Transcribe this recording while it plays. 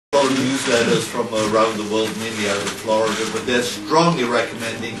A lot of newsletters from around the world, mainly out of Florida, but they're strongly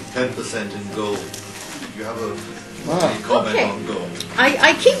recommending 10% in gold. Do you have any comment on gold?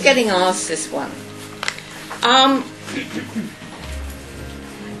 I keep getting asked this one.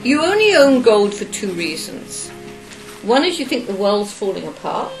 You only own gold for two reasons. One is you think the world's falling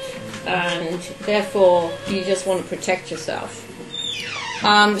apart, and therefore you just want to protect yourself.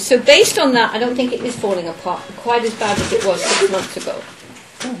 So based on that, I don't think it is falling apart quite as bad as it was 6 months ago.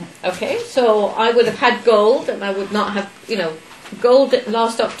 Okay, so I would have had gold, and I would not have, gold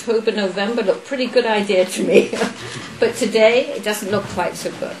last October, November looked pretty good idea to me. But today, it doesn't look quite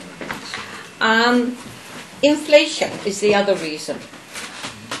so good. Inflation is the other reason.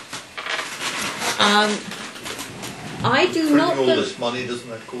 I do not. All this money, doesn't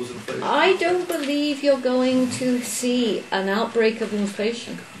that cause inflation? I don't believe you're going to see an outbreak of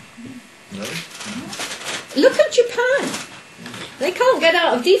inflation. No. Look at Japan. They can't get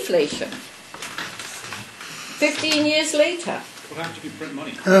out of deflation. 15 years later. What happened if you print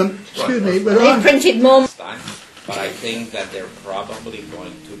money? Excuse me, but They printed more. But I think that they're probably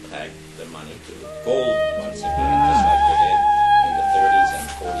going to peg the money to gold once again, just like they did in the 30s and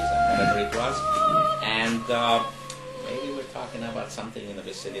 40s and whatever it was. And maybe we're talking about something in the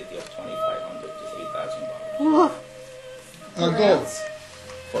vicinity of $2,500 to $3,000. gold.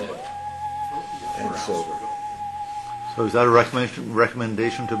 For gold. And silver. So is that a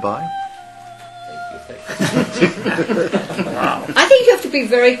recommendation to buy? I think you have to be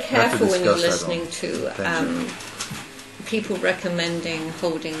very careful when you're listening to people recommending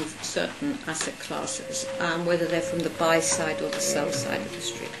holding certain asset classes, whether they're from the buy side or the sell side of the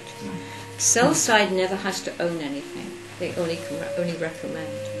street. Sell side never has to own anything. They only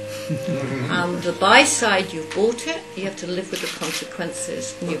recommend. The buy side, you've bought it, you have to live with the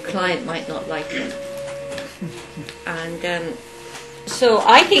consequences, and your client might not like it. And so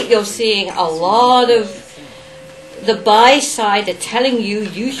I think you're seeing a lot of the buy side are telling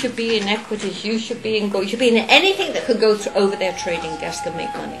you should be in equities, you should be in gold, you should be in anything that could go over their trading desk and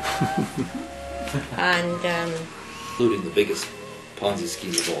make money. And including the biggest Ponzi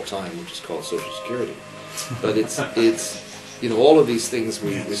scheme of all time, which is called Social Security. But it's all of these things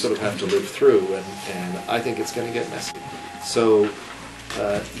we sort of have to live through, and I think it's going to get messy. So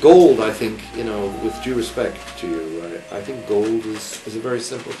gold, I think, with due respect to you, I think gold is a very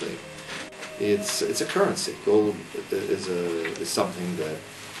simple thing. It's a currency. Gold is something that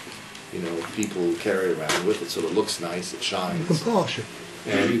people carry around with. It sort of looks nice. It shines. You can polish it.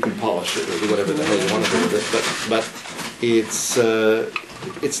 And you can polish it or do whatever the hell you want to do with it. But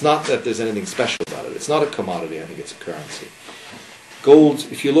it's not that there's anything special about it. It's not a commodity. I think it's a currency. Gold,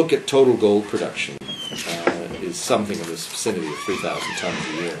 if you look at total gold production, is something in this vicinity of 3,000 tons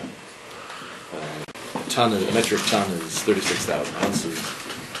a year. A metric ton is 36,000 ounces.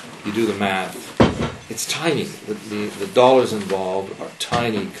 You do the math, it's tiny. The dollars involved are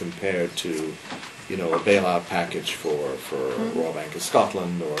tiny compared to, a bailout package for Royal Bank of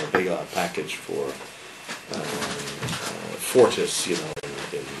Scotland, or a bailout package for Fortis,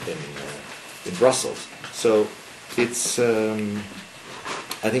 in Brussels. So it's,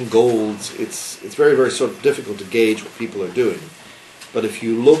 I think gold, it's very, very sort of difficult to gauge what people are doing. But if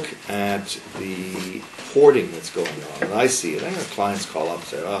you look at the hoarding that's going on, and I see it, I have clients call up and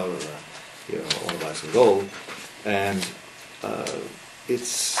say, I want to buy some gold, and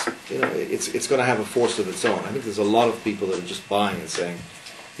it's going to have a force of its own. I think there's a lot of people that are just buying and saying,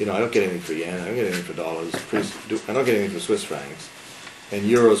 I don't get anything for yen, I don't get anything for dollars, I don't get anything for Swiss francs, and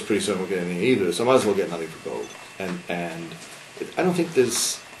euros pretty soon I won't get anything either, so I might as well get nothing for gold. And I don't think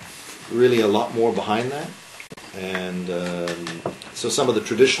there's really a lot more behind that. And so some of the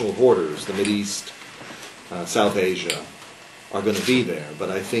traditional hoarders, the Mideast, South Asia, are going to be there. But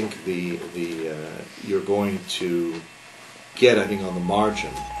I think you're going to get, I think, on the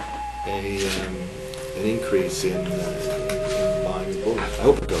margin, an increase in buying gold. I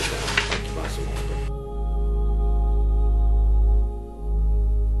hope it goes down.